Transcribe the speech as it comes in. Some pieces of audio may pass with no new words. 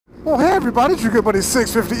Well, hey everybody, it's your good buddy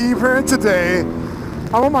 650E here, and today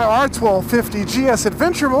I'm on my R1250 GS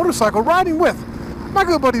Adventure motorcycle riding with my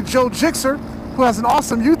good buddy Joe Gixxer, who has an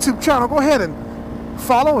awesome YouTube channel. Go ahead and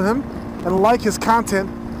follow him and like his content.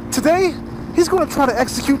 Today, he's going to try to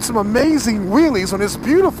execute some amazing wheelies on this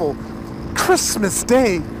beautiful Christmas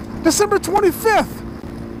Day, December 25th.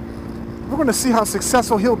 We're going to see how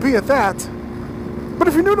successful he'll be at that. But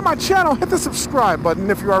if you're new to my channel, hit the subscribe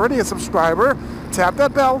button. If you're already a subscriber, tap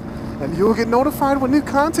that bell and you'll get notified when new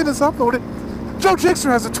content is uploaded. Joe Gixxer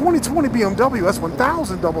has a 2020 BMW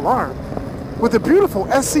S1000RR with a beautiful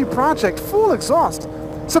SC Project full exhaust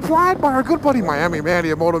supplied by our good buddy Miami Manny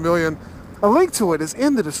at Moto Million. A link to it is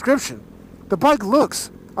in the description. The bike looks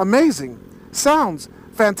amazing, sounds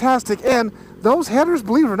fantastic, and those headers,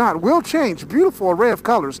 believe it or not, will change. Beautiful array of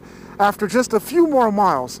colors after just a few more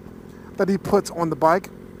miles that he puts on the bike.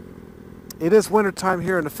 It is winter time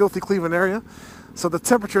here in the filthy Cleveland area, so the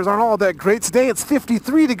temperatures aren't all that great. Today it's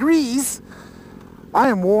 53 degrees. I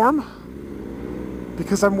am warm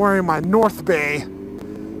because I'm wearing my North Bay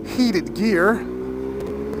heated gear.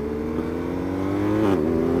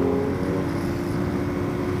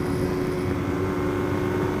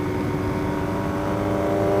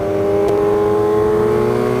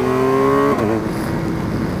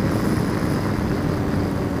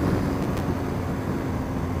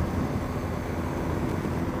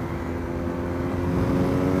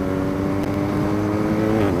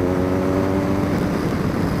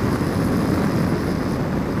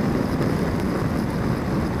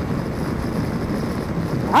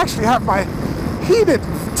 I actually have my heated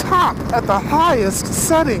top at the highest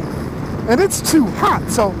setting and it's too hot,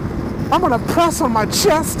 so I'm going to press on my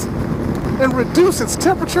chest and reduce its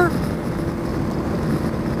temperature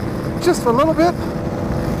just a little bit.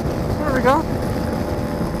 There we go.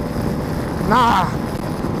 Now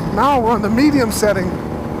we're on the medium setting.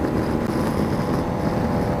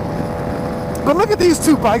 But look at these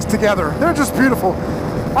two bikes together. They're just beautiful.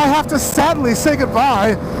 I have to sadly say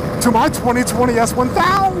goodbye to my 2020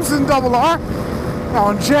 S1000RR. Now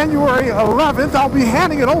on January 11th, I'll be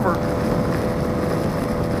handing it over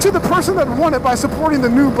to the person that won it by supporting the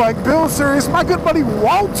new bike build series. My good buddy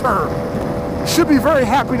Walter should be very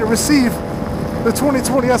happy to receive the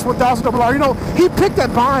 2020 S1000RR. You know, he picked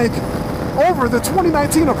that bike over the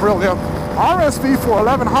 2019 Aprilia RSV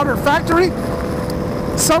 1100 factory.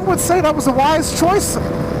 Some would say that was a wise choice.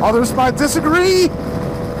 Others might disagree.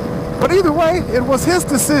 But either way, it was his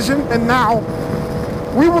decision, and now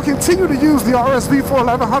we will continue to use the RSV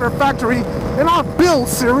 1100 factory in our build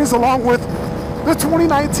series along with the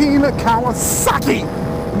 2019 Kawasaki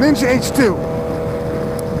Ninja H2.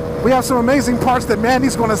 We have some amazing parts that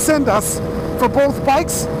Mandy's going to send us for both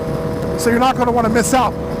bikes, so you're not going to want to miss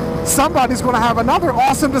out. Somebody's going to have another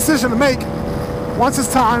awesome decision to make once it's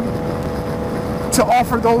time to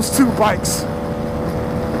offer those two bikes.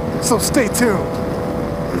 So stay tuned.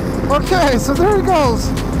 Okay, so there he goes,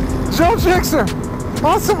 Joe Gixxer.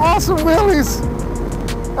 Awesome wheelies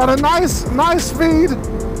at a nice speed,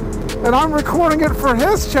 and I'm recording it for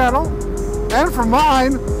his channel and for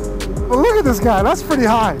mine. But look at this guy, that's pretty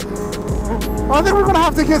high. I think we're gonna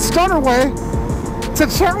have to get Stunnerway to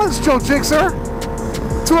challenge Joe Gixxer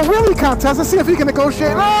to a wheelie contest and see if he can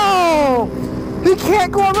negotiate. No, he can't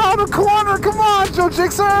go around the corner. Come on, Joe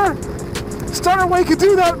Gixxer. Stunnerway could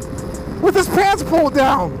do that with his pants pulled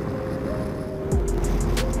down.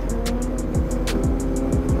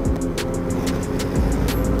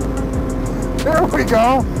 There we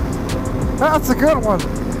go. That's a good one.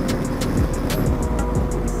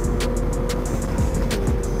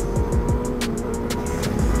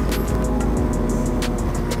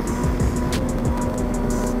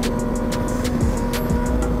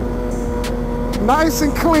 Nice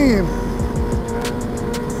and clean.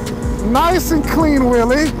 Nice and clean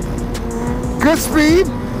wheelie. Good speed,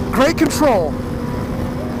 great control.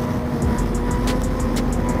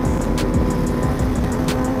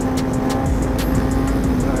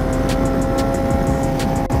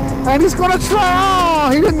 And he's going to try.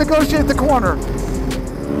 Oh, he didn't negotiate the corner.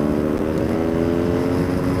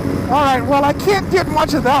 All right, well, I can't get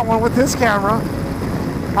much of that one with this camera.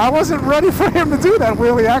 I wasn't ready for him to do that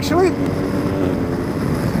wheelie, actually.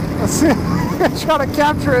 Let's see. Try to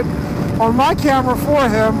capture it on my camera for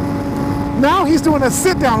him. Now he's doing a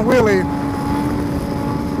sit-down wheelie.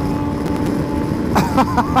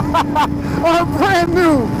 On a brand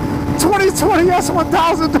new 2020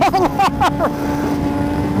 S1000RR.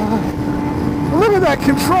 Look at that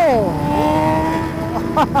control.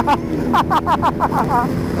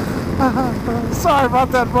 Sorry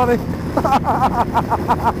about that, buddy.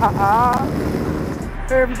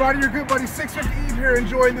 Hey everybody, your good buddy 650E here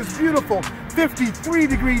enjoying this beautiful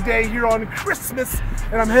 53-degree day here on Christmas,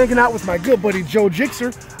 and I'm hanging out with my good buddy Joe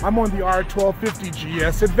Gixxer. I'm on the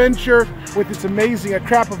R1250 GS Adventure with its amazing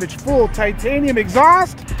Akrapovic full titanium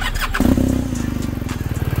exhaust.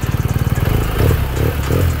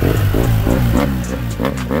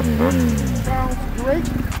 Sounds great.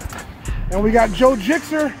 And we got Joe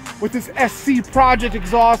Gixxer with his SC Project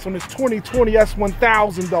exhaust on his 2020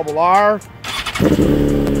 S1000RR.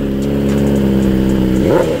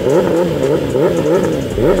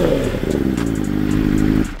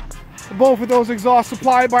 Both of those exhausts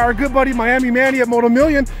supplied by our good buddy Miami Manny at Moto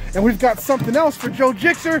Million. And we've got something else for Joe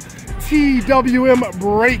Gixxer, TWM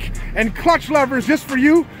brake and clutch levers just for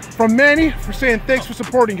you from Manny for saying thanks for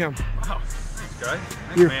supporting him. Wow, thanks guys.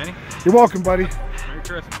 Thanks Manny. You're welcome, buddy. Merry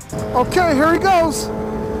Christmas. Okay, here he goes.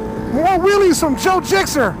 More wheelies from Joe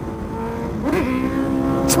Gixxer.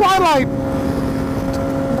 Twilight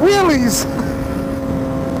wheelies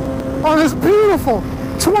on his beautiful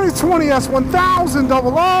 2020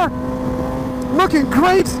 S1000RR. Looking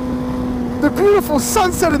great. The beautiful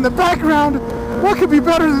sunset in the background. What could be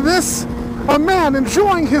better than this? A man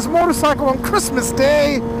enjoying his motorcycle on Christmas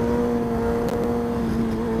Day,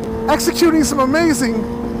 executing some amazing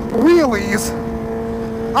wheelies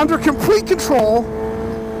under complete control,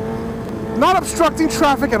 not obstructing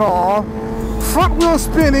traffic at all, front wheel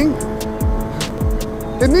spinning.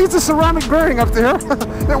 It needs a ceramic bearing up there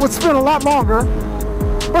that would spin a lot longer,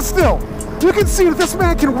 but still, you can see that this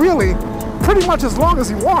man can wheelie pretty much as long as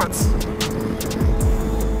he wants.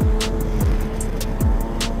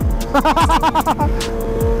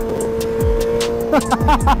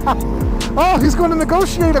 Oh, he's going to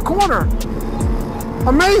negotiate a corner.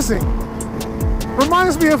 Amazing.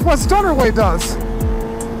 Reminds me of what Stunnerway does.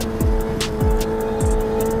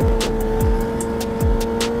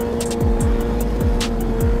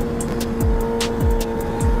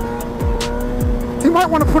 He might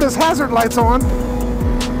want to put his hazard lights on.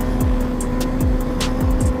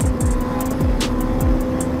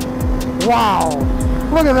 Wow,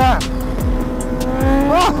 look at that.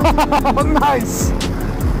 Oh, nice.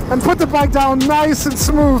 And put the bike down nice and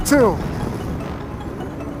smooth too.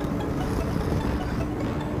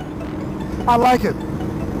 I like it.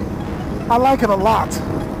 I like it a lot.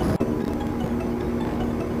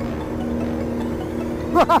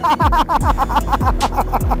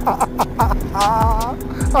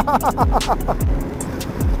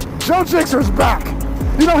 Joe Gixxer's back.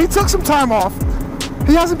 You know, he took some time off.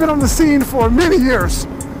 He hasn't been on the scene for many years,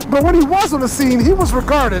 but when he was on the scene, he was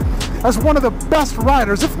regarded as one of the best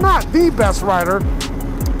riders, if not the best rider,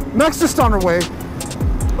 next to Stunnerway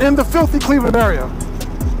in the filthy Cleveland area.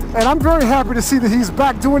 And I'm very happy to see that he's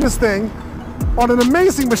back doing his thing on an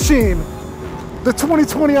amazing machine, the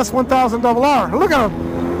 2020 S1000RR. Look at him.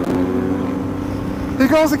 He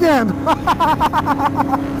goes again.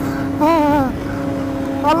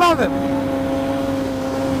 I love it.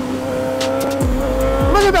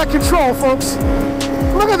 Look at that control, folks.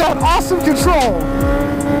 Look at that awesome control.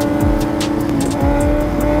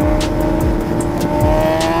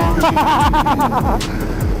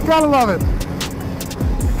 Gotta love it.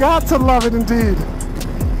 Got to love it indeed.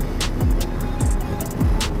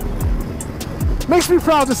 Makes me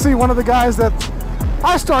proud to see one of the guys that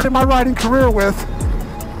I started my riding career with,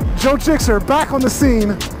 Joe Gixxer, back on the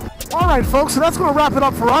scene. All right, folks, so that's going to wrap it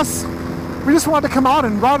up for us. We just wanted to come out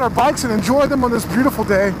and ride our bikes and enjoy them on this beautiful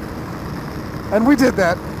day. And we did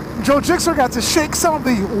that. Joe Gixxer got to shake some of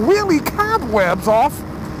the wheelie cobwebs off.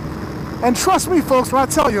 And trust me, folks, when I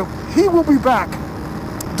tell you, he will be back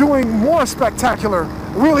doing more spectacular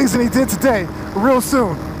wheelies than he did today real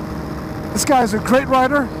soon. This guy's a great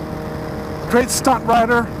rider, great stunt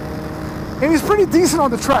rider, and he's pretty decent on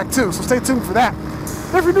the track too, so stay tuned for that.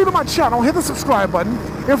 If you're new to my channel, hit the subscribe button.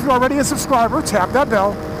 If you're already a subscriber, tap that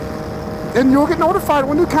bell, and you'll get notified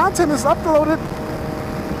when new content is uploaded.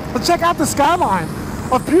 But check out the skyline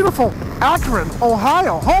of beautiful Akron,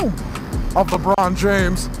 Ohio, home of LeBron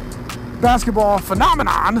James basketball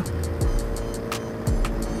phenomenon.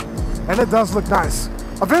 And it does look nice.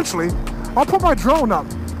 Eventually, I'll put my drone up,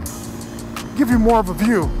 give you more of a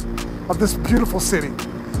view of this beautiful city.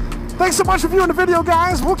 Thanks so much for viewing the video,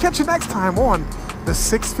 guys. We'll catch you next time on the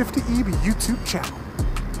 650EB YouTube channel.